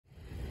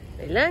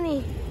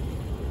Leilani.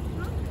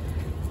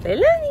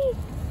 Leilani.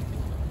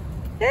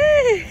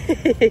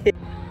 Hey.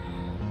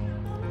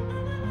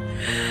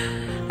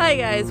 Hi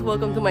guys,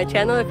 welcome to my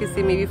channel. If you've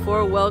seen me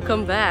before,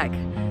 welcome back.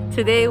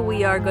 Today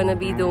we are going to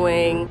be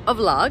doing a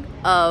vlog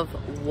of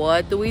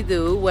what do we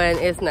do when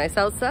it's nice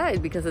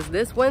outside, because it's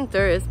this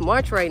winter. It's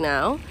March right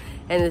now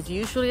and it's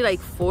usually like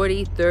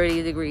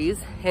 40-30 degrees,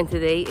 and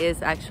today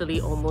is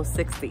actually almost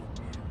 60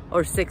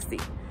 or 60,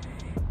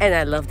 and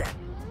I love that.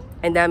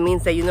 And that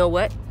means that, you know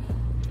what,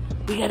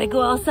 we gotta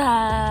go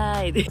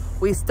outside.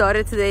 We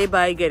started today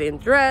by getting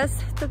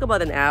dressed. Took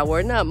about an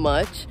hour, not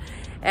much,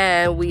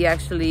 and we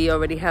actually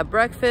already had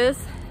breakfast.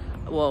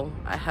 Well,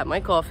 I had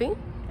my coffee,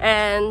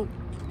 and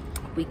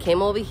we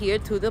came over here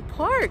to the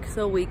park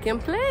so we can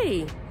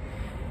play.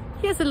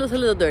 Yes, it looks a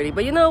little dirty,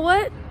 but you know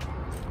what?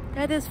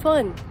 That is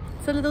fun.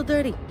 It's a little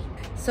dirty.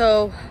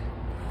 So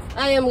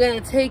I am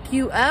gonna take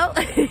you out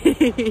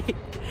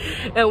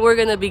and we're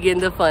gonna begin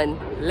the fun.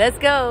 Let's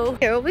go.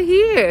 Here, over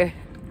here.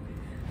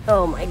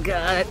 Oh my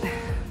God.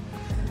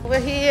 Over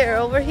here,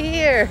 over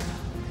here.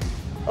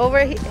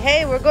 Over here.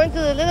 Hey, we're going to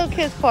the little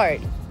kids part.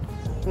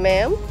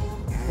 Ma'am,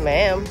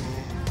 ma'am.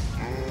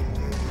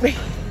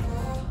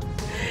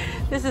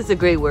 This is a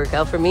great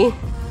workout for me.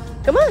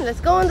 Come on, let's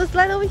go on the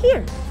slide over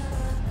here.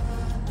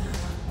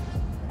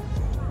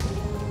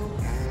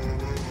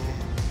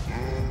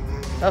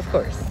 Of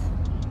course.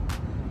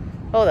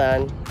 Hold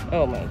on.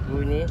 Oh my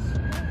goodness.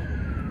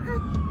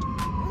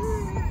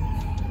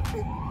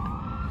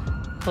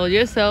 Hold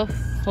yourself.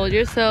 Hold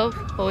yourself.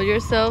 Hold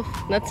yourself.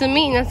 Not to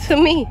me. Not to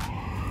me.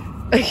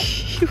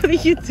 What are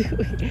you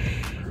doing?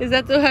 Is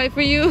that too high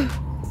for you?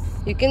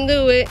 You can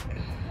do it.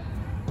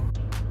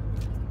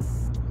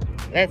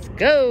 Let's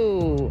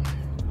go.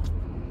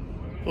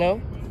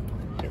 No?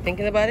 You're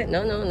thinking about it?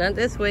 No, no, not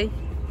this way.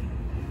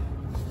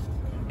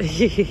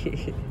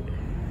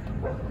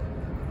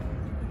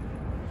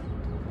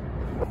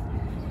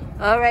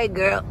 All right,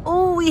 girl.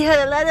 Oh, we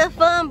had a lot of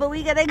fun, but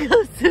we gotta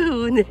go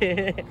soon.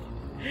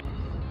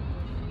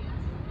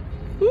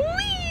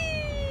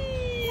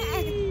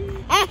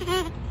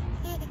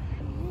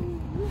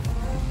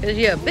 Because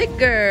you're a big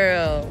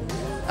girl.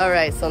 All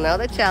right, so now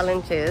the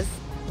challenge is,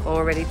 when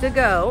we're ready to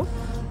go,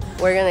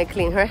 we're gonna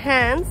clean her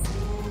hands,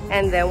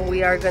 and then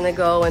we are gonna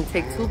go and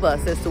take 2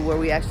 buses to where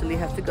we actually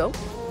have to go.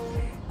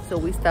 So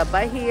we stop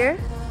by here,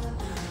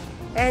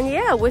 and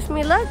yeah, wish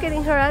me luck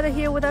getting her out of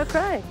here without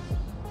crying.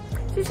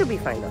 She should be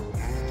fine though.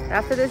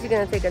 After this, you're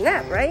gonna take a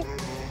nap, right?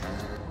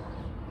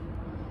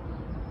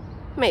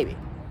 Maybe.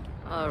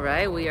 All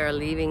right, we are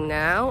leaving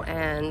now,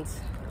 and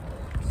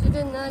she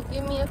did not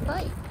give me a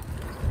fight,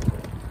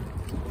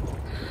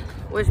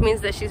 which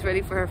means that she's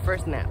ready for her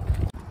first nap.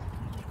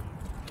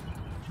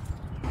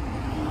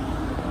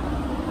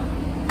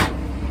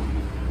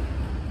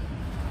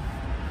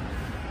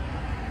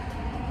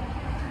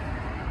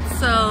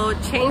 So,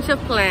 change of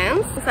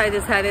plans. I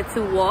decided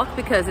to walk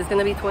because it's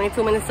gonna be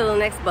 22 minutes till the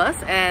next bus,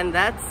 and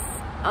that's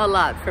a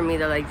lot for me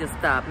to like just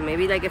stop.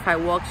 Maybe like if I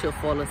walk, she'll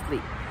fall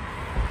asleep.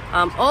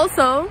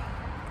 Also,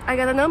 I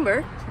got a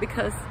number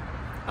because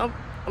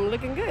I'm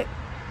looking good.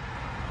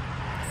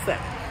 So,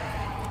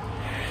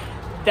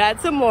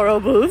 that's a moral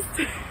boost.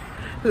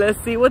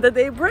 Let's see what the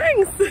day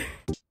brings.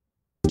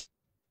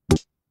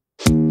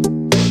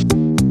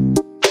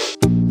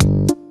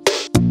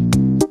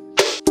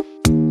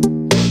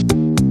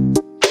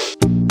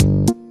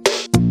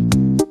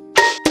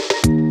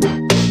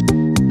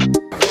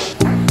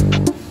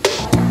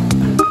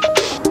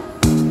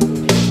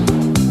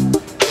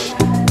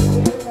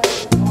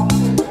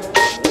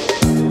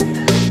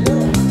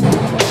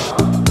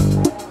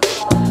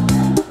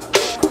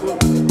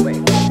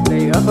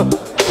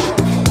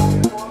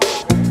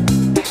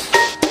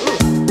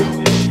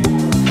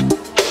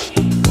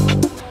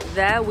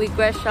 That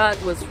wheatgrass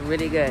shot was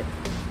really good.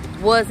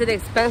 Was it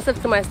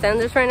expensive to my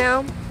standards right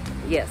now?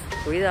 Yes,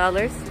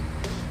 $3.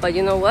 But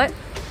you know what?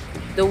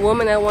 The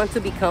woman I want to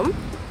become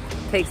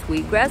takes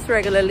wheatgrass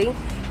regularly,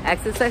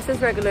 exercises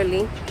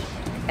regularly,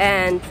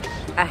 and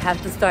I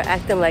have to start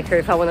acting like her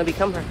if I want to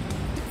become her.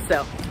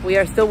 So we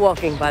are still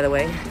walking, by the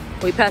way.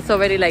 We passed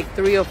already like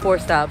 3 or 4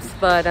 stops,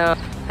 but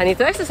I need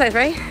to exercise,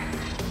 right?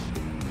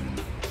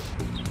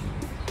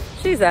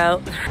 She's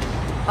out.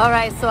 All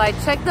right, so I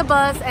checked the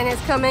bus and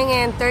it's coming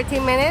in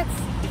 13 minutes.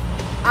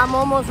 I'm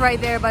almost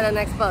right there by the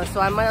next bus, so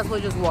I might as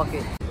well just walk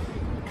it.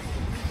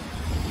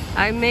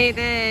 I made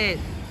it.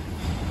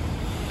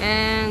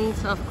 And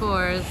of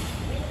course,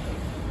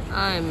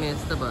 I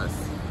missed the bus.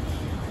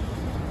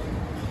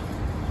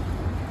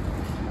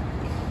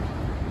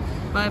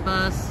 Bye,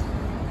 bus.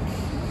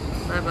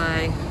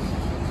 Bye-bye.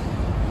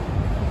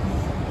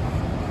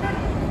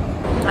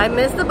 I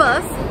missed the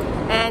bus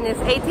and it's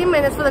 18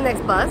 minutes for the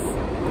next bus.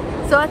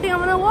 So I think I'm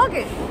gonna walk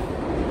it.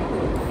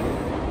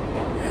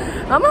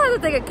 I'm gonna have to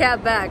take a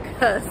cab back,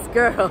 cause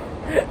girl,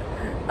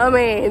 I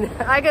mean,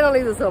 I can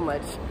only do so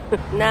much.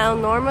 Now,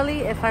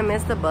 normally if I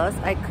miss the bus,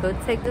 I could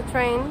take the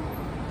train,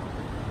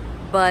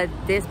 but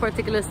this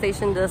particular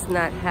station does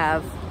not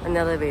have an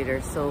elevator,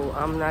 so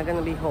I'm not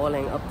gonna be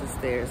hauling up the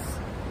stairs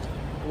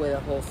with a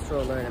whole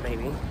stroller and a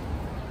baby.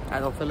 I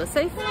don't feel as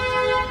safe,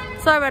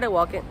 so I'd rather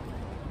walk it.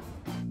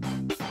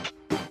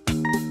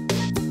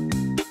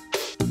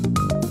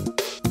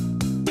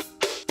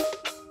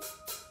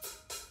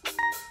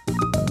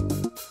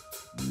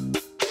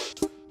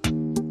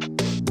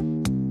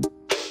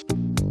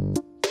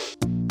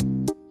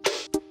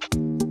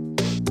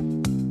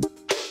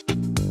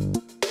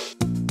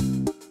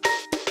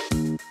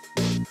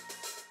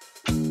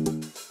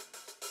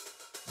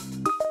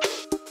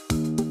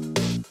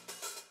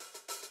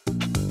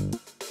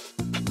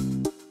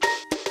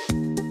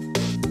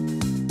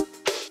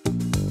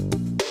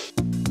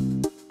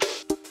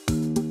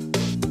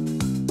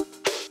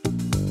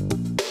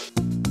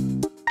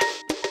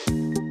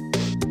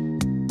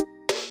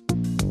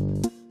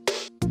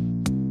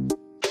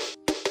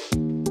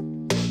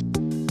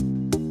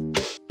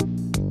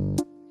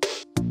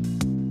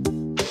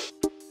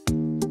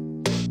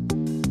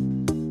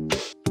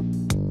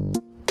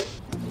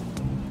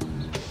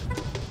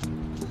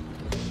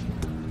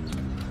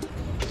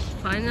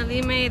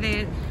 Finally made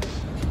it.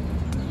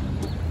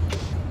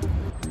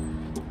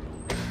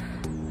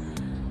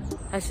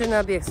 I should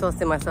not be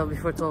exhausting myself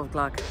before 12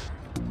 o'clock.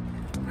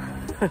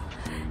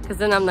 Because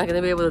then I'm not going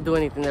to be able to do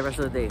anything the rest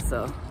of the day.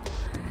 So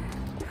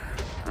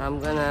I'm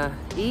going to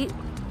eat.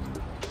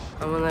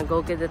 I'm going to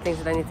go get the things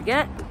that I need to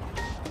get.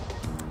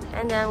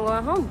 And then I'm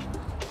going home.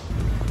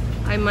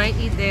 I might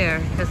eat there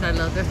because I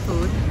love their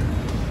food.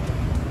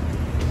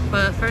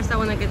 But first I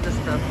want to get the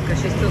stuff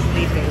because she's still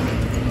sleeping.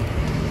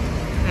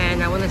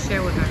 And I want to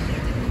share with her.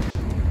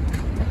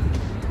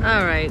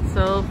 Alright,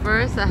 so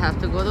first I have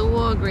to go to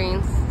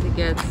Walgreens to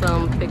get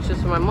some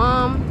pictures for my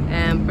mom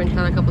and print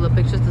out a couple of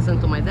pictures to send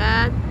to my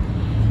dad.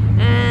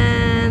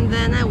 And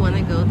then I want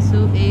to go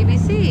to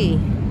ABC.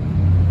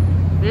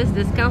 This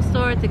discount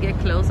store to get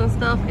clothes and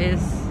stuff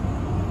is,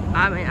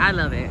 I mean, I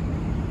love it.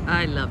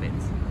 I love it.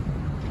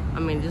 I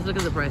mean, just look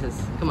at the prices.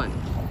 Come on.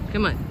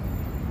 Come on.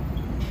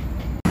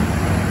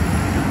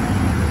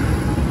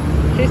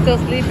 She's still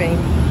sleeping.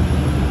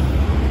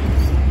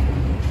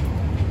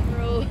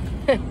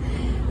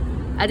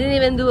 I didn't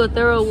even do a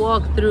thorough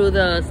walk through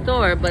the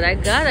store, but I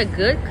got a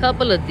good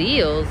couple of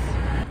deals,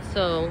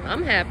 so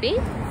I'm happy.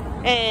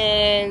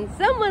 And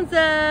someone's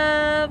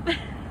up.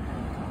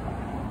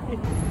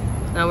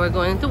 Now we're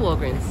going into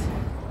Walgreens.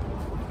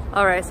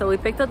 All right, so we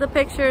picked up the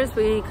pictures.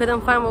 We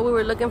couldn't find what we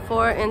were looking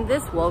for in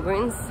this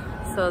Walgreens,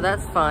 so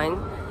that's fine.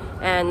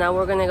 And now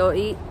we're gonna go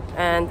eat,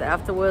 and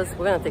afterwards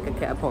we're gonna take a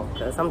cab home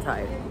because I'm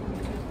tired.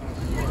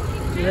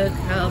 Look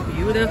how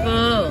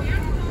beautiful.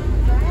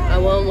 I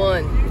want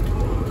one.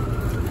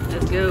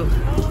 Let's go.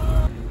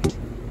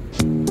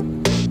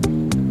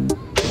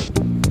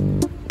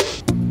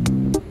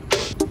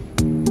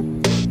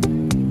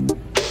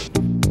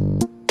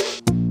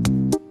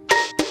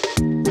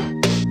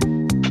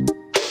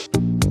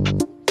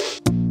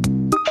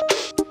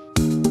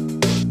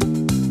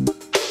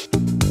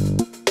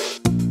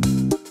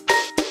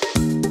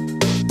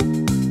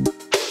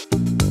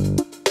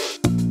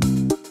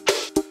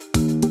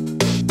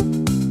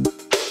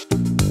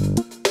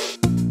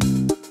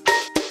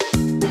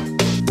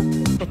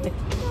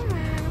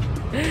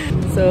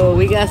 So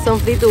we got some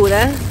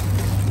fritura.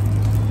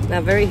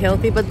 Not very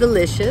healthy, but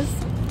delicious,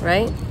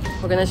 right?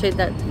 We're gonna share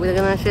that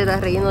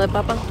relleno de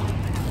papa.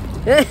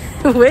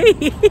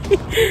 Wait,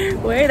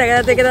 wait! I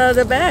gotta take it out of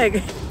the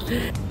bag.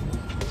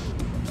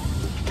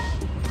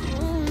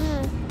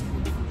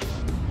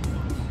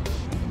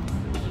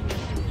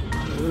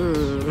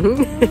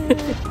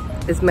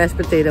 It's mashed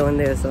potato in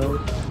there, so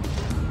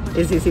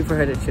it's easy for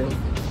her to chew.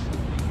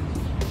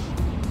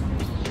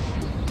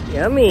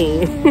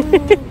 Yummy.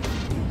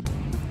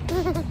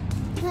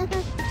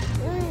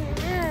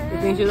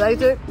 You think she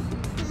liked it?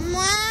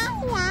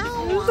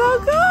 It's so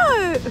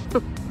good.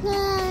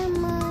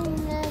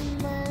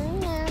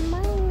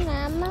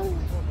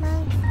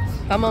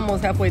 I'm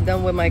almost halfway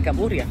done with my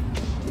caburria.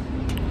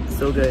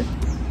 So good.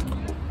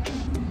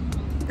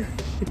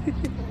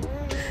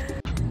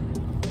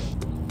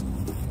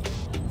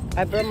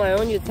 I brought my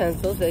own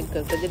utensils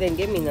because they didn't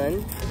give me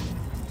none.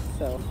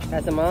 So,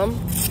 as a mom,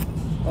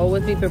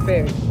 always be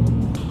prepared.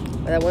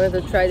 But I wanted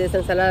to try this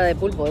ensalada de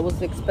pulpo. It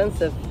was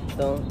expensive,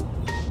 so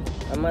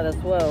I might as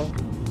well.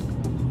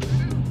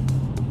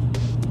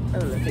 I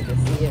don't know if you can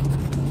see it.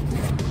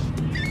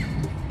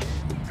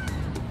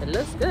 It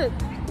looks good.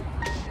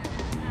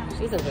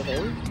 She's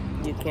interested.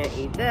 You can't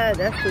eat that.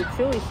 That's too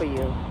chewy for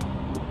you.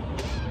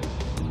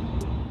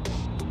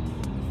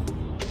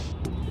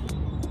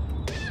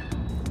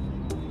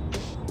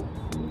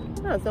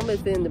 Oh,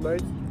 somebody's feeding the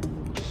birds.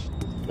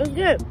 It's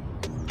good.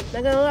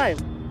 Not gonna lie.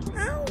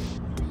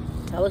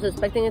 I was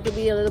expecting it to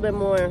be a little bit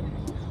more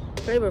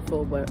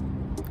flavorful, but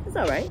it's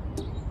alright.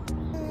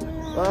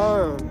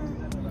 Oh,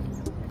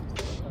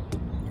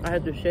 I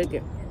had to shake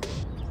it.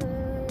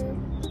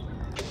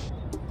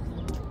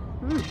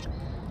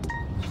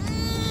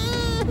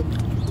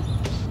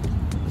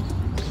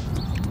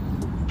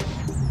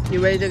 You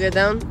ready to get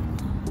down?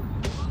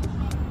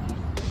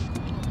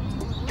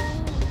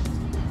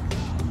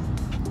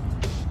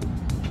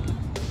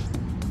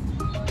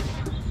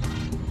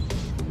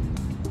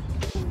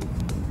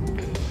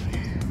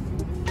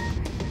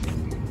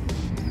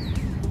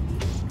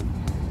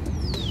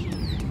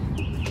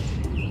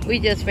 We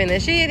just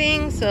finished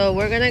eating, so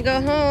we're gonna go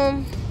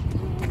home.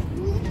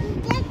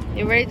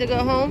 You ready to go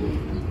home?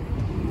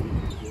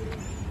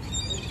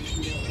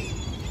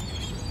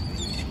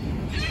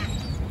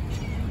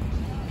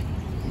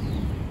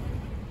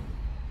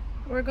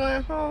 We're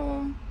going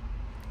home.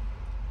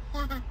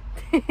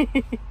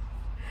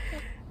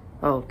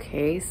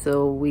 Okay,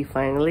 so we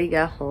finally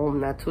got home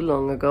not too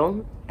long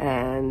ago,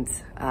 and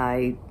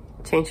I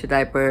changed her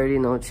diaper, you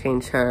know,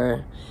 changed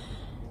her.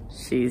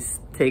 She's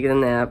taking a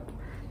nap,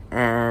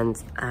 and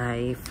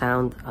I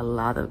found a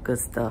lot of good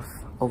stuff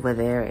over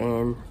there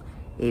in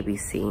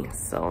ABC.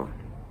 So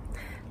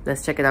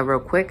let's check it out real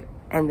quick,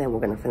 and then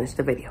we're gonna finish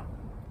the video.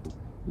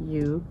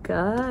 You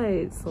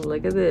guys, so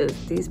look at this.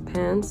 These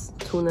pants,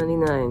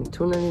 $2.99,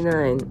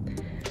 $2.99.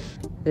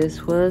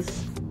 This was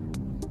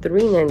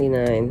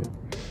 $3.99.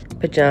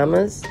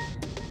 Pajamas,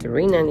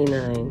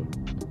 $3.99.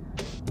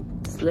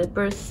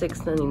 Slippers,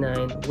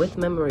 $6.99 with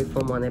memory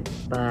foam on it,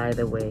 by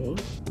the way.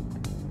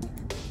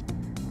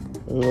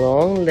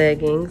 Long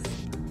leggings,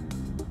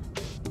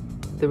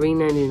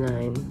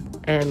 $3.99.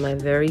 And my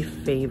very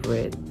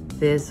favorite,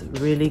 this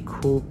really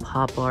cool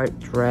pop art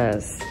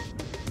dress.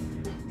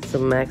 It's a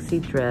maxi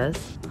dress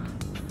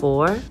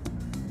for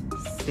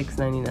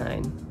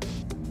 $6.99.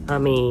 I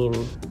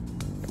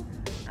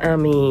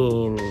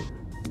mean,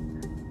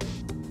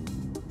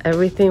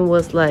 everything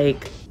was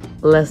like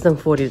less than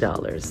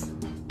 $40.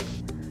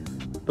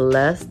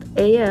 Blessed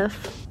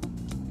AF.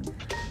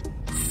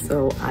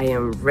 So I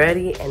am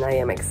ready and I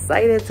am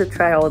excited to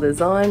try all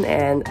this on,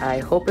 and I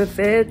hope it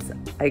fits.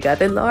 I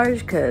got it large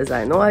because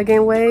I know I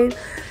gain weight.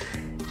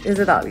 Is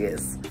it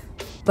obvious?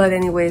 But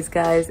anyways,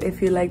 guys,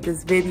 if you like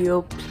this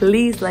video,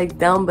 please like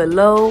down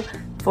below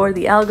for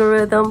the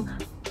algorithm.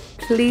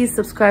 Please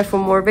subscribe for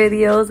more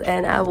videos,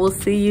 and I will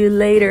see you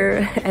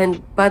later.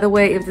 And by the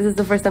way, if this is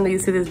the first time that you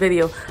see this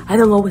video, I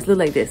don't always look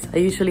like this. I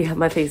usually have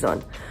my face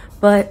on.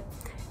 But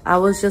I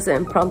was just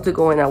impromptu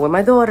going out with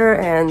my daughter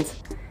and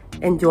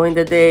enjoying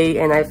the day,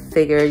 and I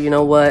figured, you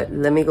know what,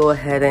 let me go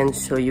ahead and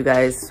show you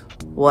guys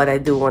what I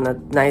do on a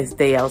nice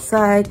day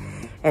outside,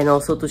 and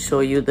also to show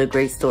you the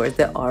great stores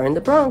that are in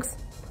the Bronx.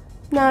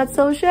 Not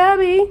so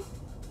shabby.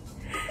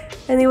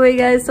 Anyway,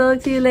 guys,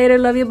 talk to you later.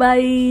 Love you.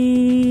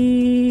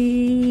 Bye.